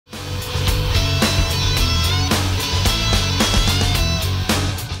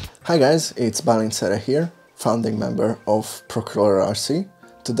Hi guys, it's Servo here, founding member of PROCRAWLER RC.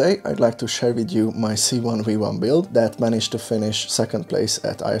 Today I'd like to share with you my C1 V1 build that managed to finish second place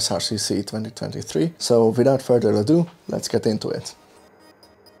at ISRCC 2023. So without further ado, let's get into it.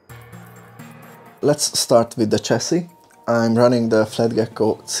 Let's start with the chassis. I'm running the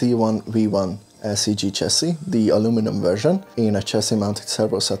Flatgekko C1 V1 LCG chassis, the aluminum version, in a chassis mounted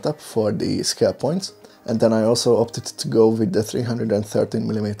servo setup for the scale points. And then I also opted to go with the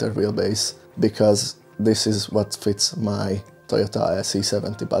 313mm wheelbase because this is what fits my Toyota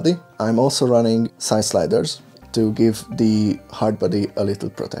C70 body. I'm also running side sliders to give the hard body a little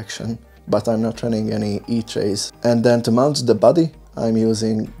protection, but I'm not running any E-trays. And then to mount the body, I'm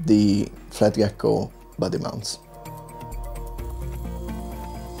using the Flatgekko body mounts.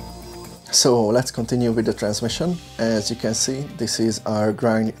 So let's continue with the transmission. As you can see, this is our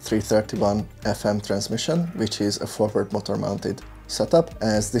Grind 331 FM transmission, which is a forward motor mounted setup,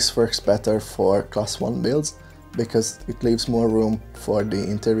 as this works better for class 1 builds because it leaves more room for the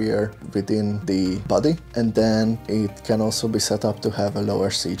interior within the body, and then it can also be set up to have a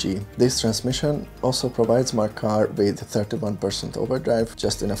lower CG. This transmission also provides my car with 31% overdrive,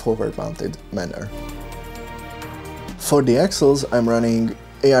 just in a forward mounted manner. For the axles, I'm running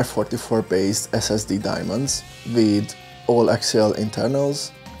AR44 based SSD diamonds with all axial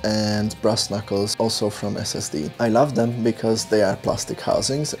internals and brass knuckles also from SSD. I love them because they are plastic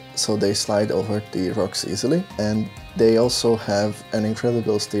housings, so they slide over the rocks easily, and they also have an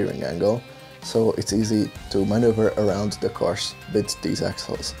incredible steering angle, so it's easy to maneuver around the course with these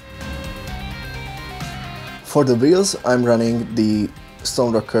axles. For the wheels, I'm running the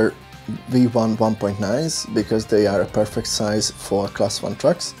Stonerocker V1 1.9s because they are a perfect size for class 1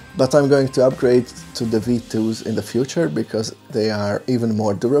 trucks, but I'm going to upgrade to the V2s in the future because they are even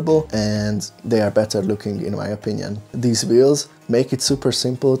more durable and they are better looking in my opinion. These wheels make it super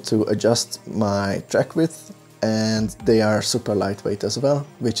simple to adjust my track width, and they are super lightweight as well,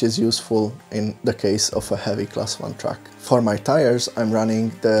 which is useful in the case of a heavy class 1 truck. For my tires, I'm running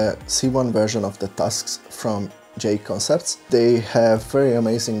the C1 version of the Tusks from J Concepts. They have very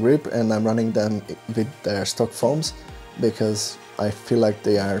amazing grip, and I'm running them with their stock foams because I feel like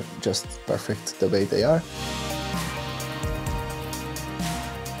they are just perfect the way they are.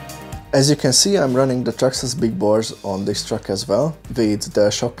 As you can see, I'm running the Traxxas big bores on this truck as well, with the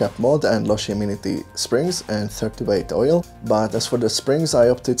shock cap mod and Loshi springs and 30 weight oil. But as for the springs, I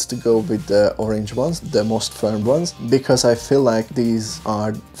opted to go with the orange ones, the most firm ones, because I feel like these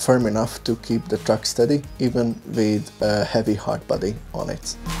are firm enough to keep the truck steady, even with a heavy hard body on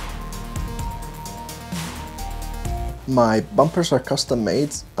it. My bumpers are custom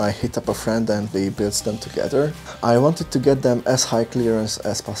made. I hit up a friend and we built them together. I wanted to get them as high clearance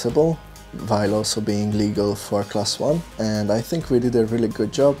as possible, while also being legal for class 1, and I think we did a really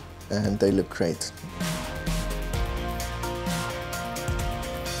good job and they look great.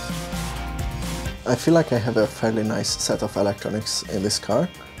 I feel like I have a fairly nice set of electronics in this car.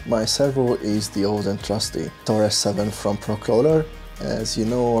 My servo is the old and trusty Torres 7 from PROCRAWLER. As you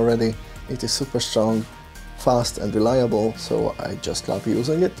know already, it is super strong, fast and reliable, so I just love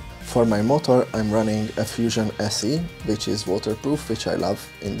using it. For my motor, I'm running a Fusion SE, which is waterproof, which I love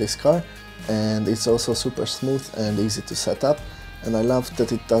in this car, and it's also super smooth and easy to set up, and I love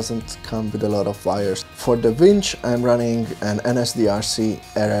that it doesn't come with a lot of wires. For the winch, I'm running an NSDRC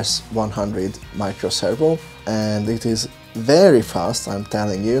RS100 micro servo, and it is very fast, I'm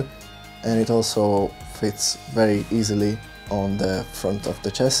telling you, and it also fits very easily on the front of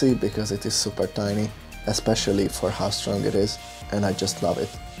the chassis because it is super tiny, especially for how strong it is, and I just love it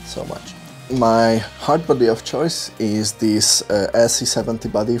so much. My hard body of choice is this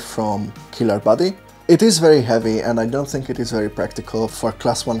LC70 body from Killer Body. It is very heavy and I don't think it is very practical for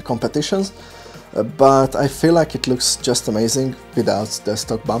class 1 competitions, but I feel like it looks just amazing without the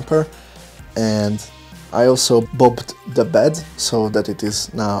stock bumper, and I also bobbed the bed so that it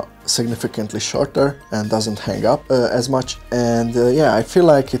is now significantly shorter and doesn't hang up as much, and yeah, I feel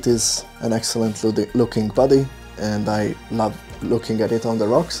like it is an excellent looking body and I love looking at it on the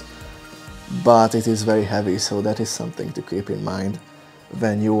rocks, but it is very heavy, so that is something to keep in mind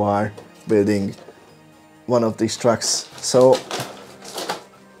when you are building one of these trucks. So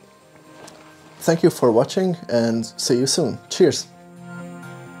thank you for watching and see you soon. Cheers!